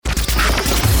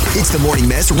It's the Morning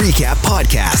Mess Recap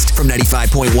Podcast from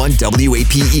 95.1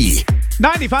 WAPE.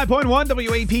 95.1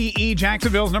 WAPE,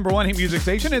 Jacksonville's number one hit music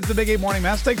station. It's the Big 8 Morning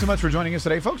Mess. Thanks so much for joining us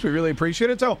today, folks. We really appreciate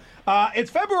it. So,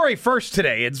 it's February 1st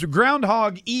today. It's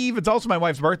Groundhog Eve. It's also my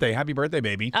wife's birthday. Happy birthday,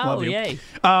 baby. Oh, Love you. yay.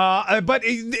 But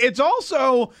it's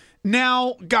also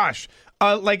now,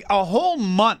 like a whole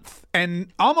month and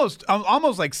almost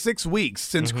like 6 weeks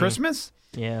since Christmas.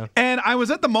 Yeah. And I was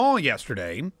at the mall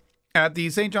yesterday at the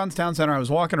St. John's Town Center. I was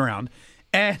walking around,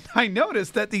 and I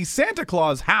noticed that the Santa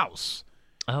Claus house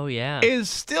Oh, yeah. is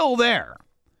still there.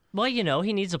 Well, you know,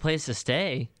 he needs a place to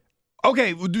stay.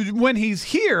 Okay, when he's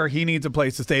here, he needs a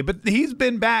place to stay, but he's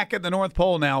been back at the North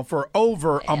Pole now for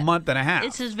over a month and a half.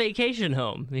 It's his vacation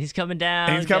home. He's coming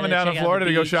down. He's coming down to Florida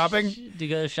to go shopping? To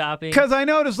go shopping. Because I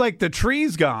noticed, like, the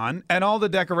tree's gone and all the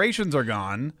decorations are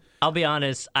gone. I'll be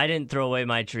honest, I didn't throw away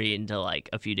my tree until like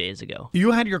a few days ago.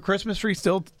 You had your Christmas tree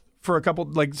still for a couple,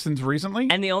 like, since recently?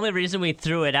 And the only reason we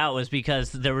threw it out was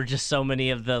because there were just so many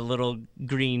of the little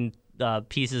green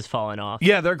pieces falling off.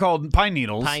 Yeah, they're called pine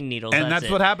needles. Pine needles, And that's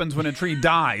it. what happens when a tree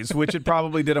dies, which it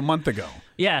probably did a month ago.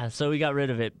 Yeah, so we got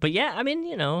rid of it. But yeah, I mean,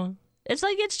 you know, it's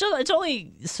like it's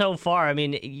only so far. I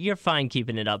mean, you're fine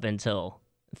keeping it up until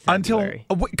February.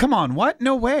 Come on, what?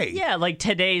 No way. Yeah, like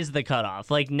today's the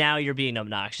cutoff. Like now you're being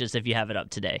obnoxious if you have it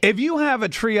up today. If you have a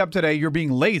tree up today, you're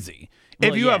being lazy.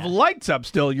 Well, if you yeah. have lights up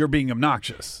still, you're being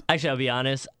obnoxious. Actually, I'll be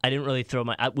honest. I didn't really throw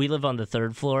we live on the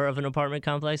third floor of an apartment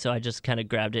complex, so I just kind of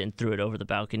grabbed it and threw it over the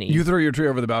balcony. You threw your tree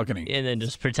over the balcony. And then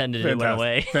just pretended it went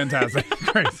away. Fantastic.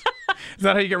 Great. Is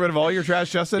that how you get rid of all your trash,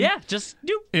 Justin? Yeah, just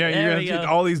doop. Yeah, There we you go. have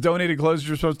all these donated clothes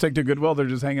you're supposed to take to Goodwill. They're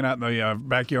just hanging out in the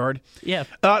backyard. Yeah.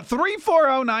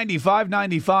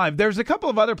 340-9595. There's a couple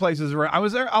of other places where I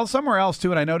was there somewhere else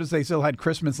too, and I noticed they still had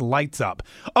Christmas lights up.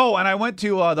 Oh, and I went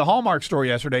to the Hallmark store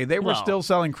yesterday. They were Well, still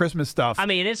selling Christmas stuff. I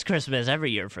mean, it's Christmas every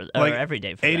year Like or every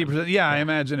day for them. 80%. Yeah, I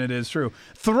imagine it is true.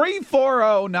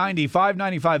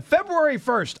 340-9595. February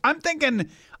 1st.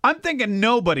 I'm thinking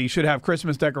nobody should have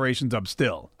Christmas decorations up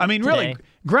still. I mean, really, Today.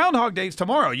 Groundhog Day's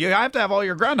tomorrow. You have to have all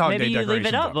your Groundhog Maybe Day you decorations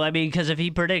leave it up. I mean, because if he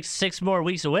predicts 6 more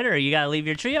weeks of winter, you got to leave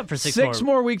your tree up for Six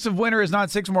more weeks of winter is not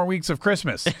 6 more weeks of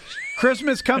Christmas.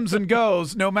 Christmas comes and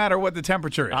goes no matter what the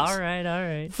temperature is. All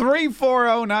right.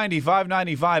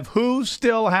 340-9595. Who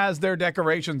still has their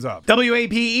decorations up?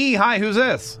 WAPE. Hi, who's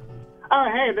this? Oh,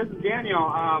 hey, this is Daniel.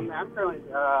 I'm currently,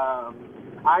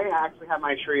 I actually have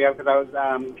my tree up because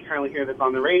I was currently hearing this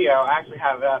on the radio. I actually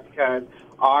have it up because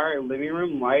our living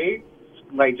room light,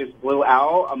 like, just blew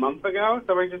out a month ago,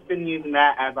 so we've just been using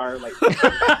that as our, like...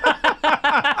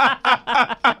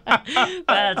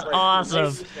 That's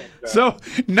awesome. So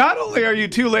not only are you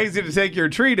too lazy to take your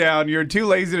tree down, you're too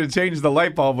lazy to change the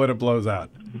light bulb when it blows out.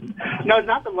 No, it's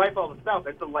not the light bulb itself.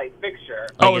 It's the light fixture.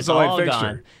 Oh, it's a light all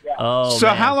fixture. gone. Oh, So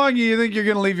man. how long do you think you're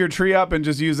going to leave your tree up and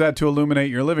just use that to illuminate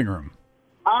your living room?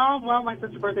 Well, my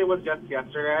sister's birthday was just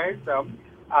yesterday, so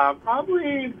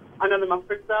probably another month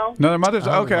or so. Another Mother's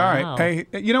Oh, Okay, all wow. right.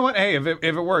 Hey, you know what? Hey, if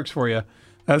it works for you.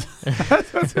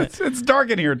 It's dark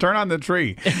in here. Turn on the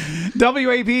tree.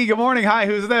 WAP, good morning. Hi,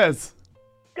 who's this?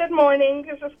 Good morning.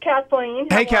 This is Kathleen.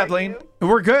 How Hey, are Kathleen. you?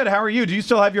 We're good. How are you? Do you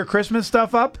still have your Christmas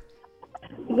stuff up?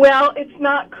 Well, it's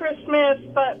not Christmas,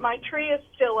 but my tree is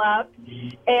still up,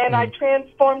 and I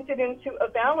transformed it into a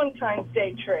Valentine's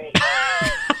Day tree.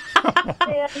 And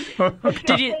I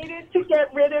decided to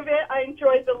get rid of it. I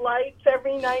enjoy the lights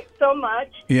every night so much.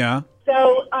 Yeah.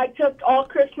 So I took all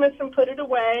Christmas and put it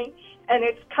away, and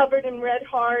it's covered in red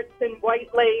hearts and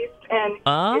white lace, and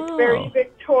it's very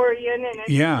Victorian, and it's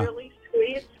Yeah. really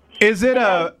sweet. Is it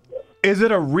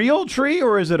a real tree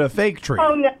or is it a fake tree?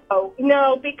 Oh,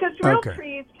 no, because real Okay.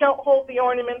 trees don't hold the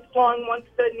ornaments long once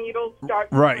the needles start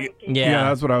Right. shrinking. Yeah.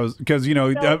 That's what I was, because, you know,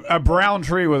 a brown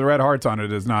tree with red hearts on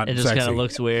it is not It just sexy. kind of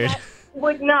looks weird.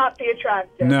 Would not be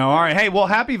attractive. No, all right. Hey, well,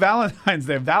 happy Valentine's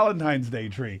Day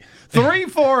tree.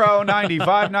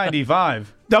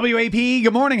 340-9595. WAPE,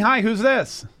 good morning. Hi, who's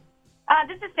this?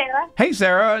 This is Sarah. Hey,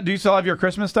 Sarah, do you still have your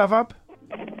Christmas stuff up?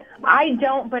 I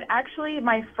don't, but actually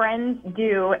my friends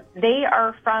do. They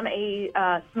are from a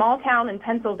small town in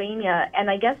Pennsylvania, and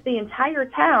I guess the entire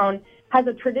town has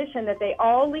a tradition that they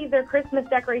all leave their Christmas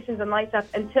decorations and lights up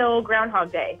until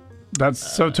Groundhog Day. That's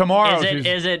so tomorrow.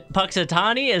 Is it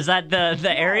Puxatawny? Is that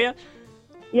the area?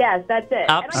 Yes, that's it.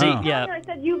 Up, And see, I told yeah. her, I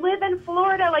said, you live in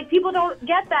Florida. Like, people don't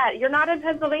get that. You're not in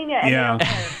Pennsylvania. And Yeah. they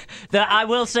don't care. I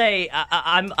will say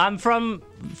I'm from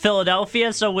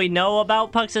Philadelphia, so we know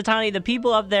about Puxatawny. The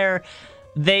people up there,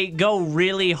 they go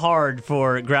really hard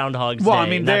for Groundhog's Well, Day. I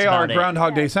mean, That's they are about it.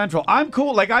 Groundhog Day Central. I'm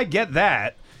cool. Like, I get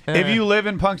that. If you live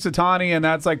in Punxsutawney and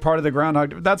that's like part of the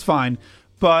Groundhog, that's fine.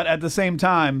 But at the same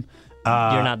time,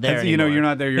 You're not there You know, anymore. you're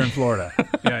not there. You're in Florida.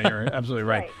 Yeah, you're absolutely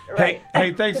right. Right.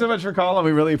 Hey, thanks so much for calling.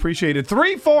 We really appreciate it.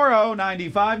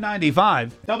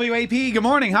 340-9595. WAP, good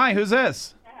morning. Hi, who's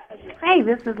this? Hey,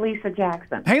 this is Lisa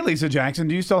Jackson. Hey, Lisa Jackson.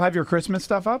 Do you still have your Christmas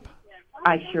stuff up?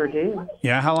 I sure do.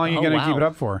 Yeah, how long are you Oh, going to wow. keep it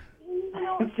up for?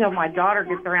 Until my daughter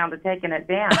gets around to taking it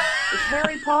down. It's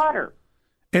Harry Potter.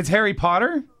 It's Harry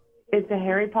Potter? It's a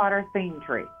Harry Potter theme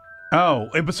tree. Oh,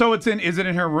 so is it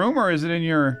in her room or is it in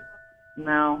your...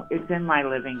 No, it's in my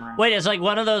living room. Wait, it's like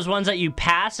one of those ones that you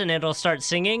pass and it'll start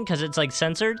singing because it's like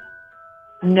censored?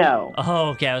 No. Oh,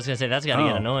 okay. I was going to say, that's got to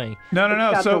get annoying. No.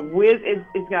 It's So,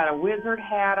 it's got a wizard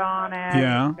hat on it.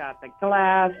 Yeah. It's got the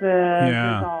glasses.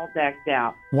 Yeah. It's all decked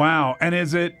out. wow. And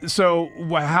is it... So,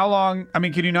 how long... I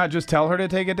mean, can you not just tell her to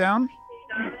take it down?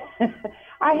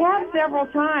 I have several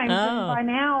times, Oh. and by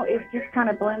now it just kind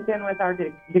of blends in with our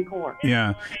decor.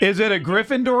 Yeah. Is it a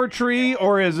Gryffindor tree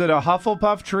or is it a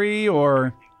Hufflepuff tree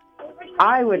or...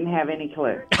 I wouldn't have any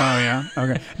clue. Oh, yeah?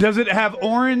 Okay. Does it have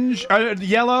orange,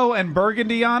 yellow, and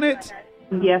burgundy on it?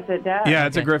 Yes, it does. Yeah,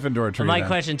 it's a Gryffindor tree. My then.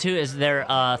 question, too, is there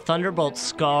a Thunderbolt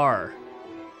scar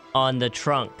on the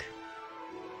trunk?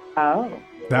 Oh.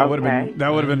 That would have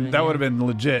okay. been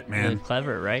legit, man.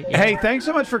 Clever, right? Hey, thanks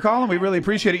so much for calling. We really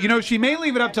appreciate it. You know, she may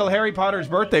leave it up till Harry Potter's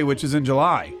birthday, which is in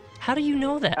July. How do you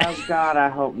know that? Oh, God, I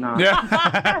hope not.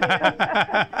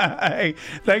 Yeah. Hey,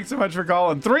 thanks so much for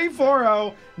calling.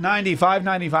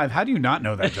 340-9595. How do you not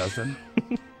know that, Justin?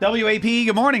 WAP,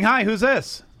 good morning. Hi, who's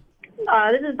this?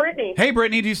 This is Brittany. Hey,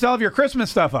 Brittany, do you still have your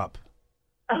Christmas stuff up?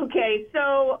 Okay,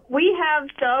 so we have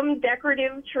some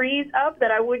decorative trees up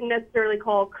that I wouldn't necessarily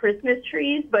call Christmas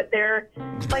trees, but they're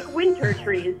like winter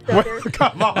trees. So they're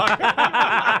Come on.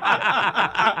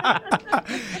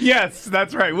 Yes,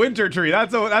 that's right. Winter tree.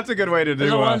 That's a good way to do it.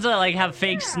 The ones that like have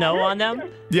fake snow on them?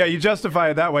 Yeah, you justify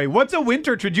it that way. What's a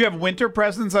winter tree? Do you have winter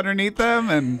presents underneath them?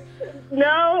 And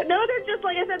no, they're just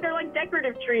like I said, they're like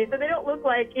decorative trees, so they don't look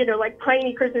like like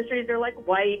piney Christmas trees. They're like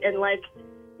white and like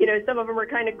some of them are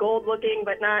kind of gold looking,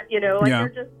 but not like Yeah.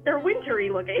 they're wintry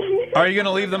looking. are you going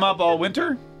to leave them up all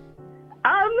winter?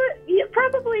 Yeah,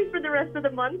 probably for the rest of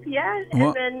the month, yeah, Well-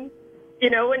 and then.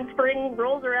 When spring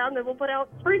rolls around, then we'll put out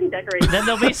spring decorations. Then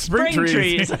there'll be spring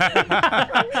trees. Look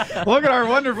at our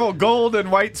wonderful gold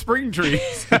and white spring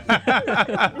trees.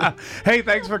 Hey,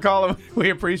 thanks for calling.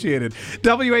 We appreciate it.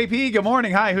 WAP, good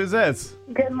morning. Hi, who's this?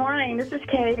 Good morning. This is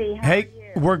Katie. How Hey,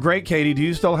 we're great, Katie. Do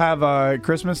you still have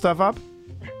Christmas stuff up?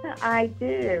 I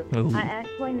do. Ooh. I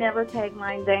actually never take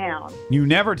mine down. You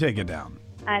never take it down.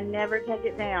 I never take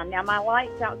it down. Now, my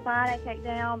lights outside I take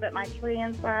down, but my tree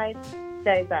inside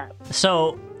stays up.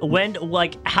 So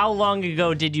how long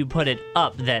ago did you put it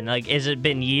up then? Like, has it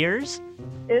been years?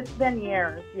 It's been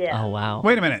years, yeah. Oh, wow.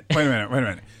 Wait a minute.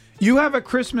 You have a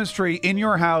Christmas tree in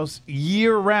your house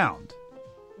year round,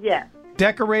 Yes.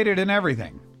 decorated and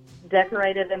everything,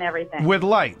 Decorated and everything. with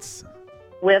lights.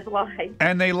 With lights.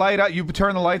 And they light up. You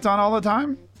turn the lights on all the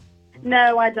time?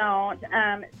 No, I don't.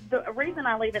 The reason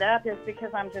I leave it up is because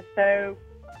I'm just so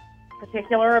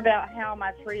particular about how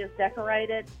my tree is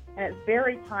decorated, and it's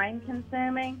very time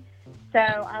consuming. So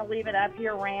I leave it up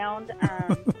year round,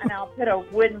 and I'll put a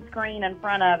wooden screen in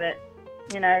front of it.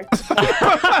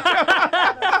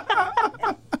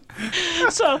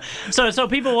 So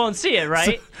people won't see it,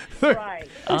 right? Right.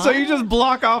 So you just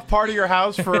block off part of your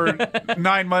house for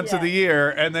 9 months of the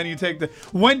year, and then you take the...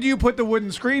 When do you put the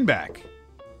wooden screen back?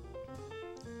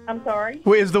 I'm sorry?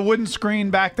 Wait, is the wooden screen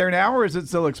back there now, or is it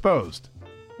still exposed?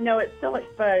 No, it's still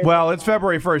exposed. Well, it's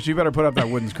February 1st. You better put up that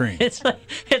wooden screen. It's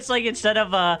like instead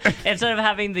of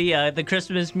having the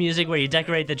Christmas music where you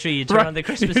decorate the tree, you turn on the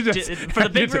Christmas for the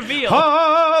big reveal.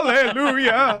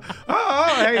 Hallelujah!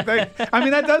 I mean,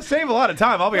 that does save a lot of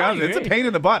time. I'll be honest. It's a pain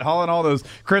in the butt hauling all those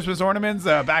Christmas ornaments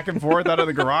back and forth out of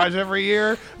the garage every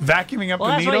year, vacuuming up Well,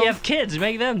 the that's needles. why you have kids.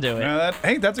 Make them do it.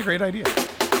 Hey, that's a great idea.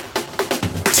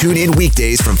 Tune in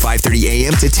weekdays from 5:30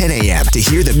 a.m. to 10 a.m. to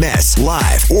hear the mess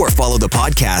live or follow the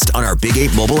podcast on our Big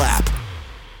 8 mobile app.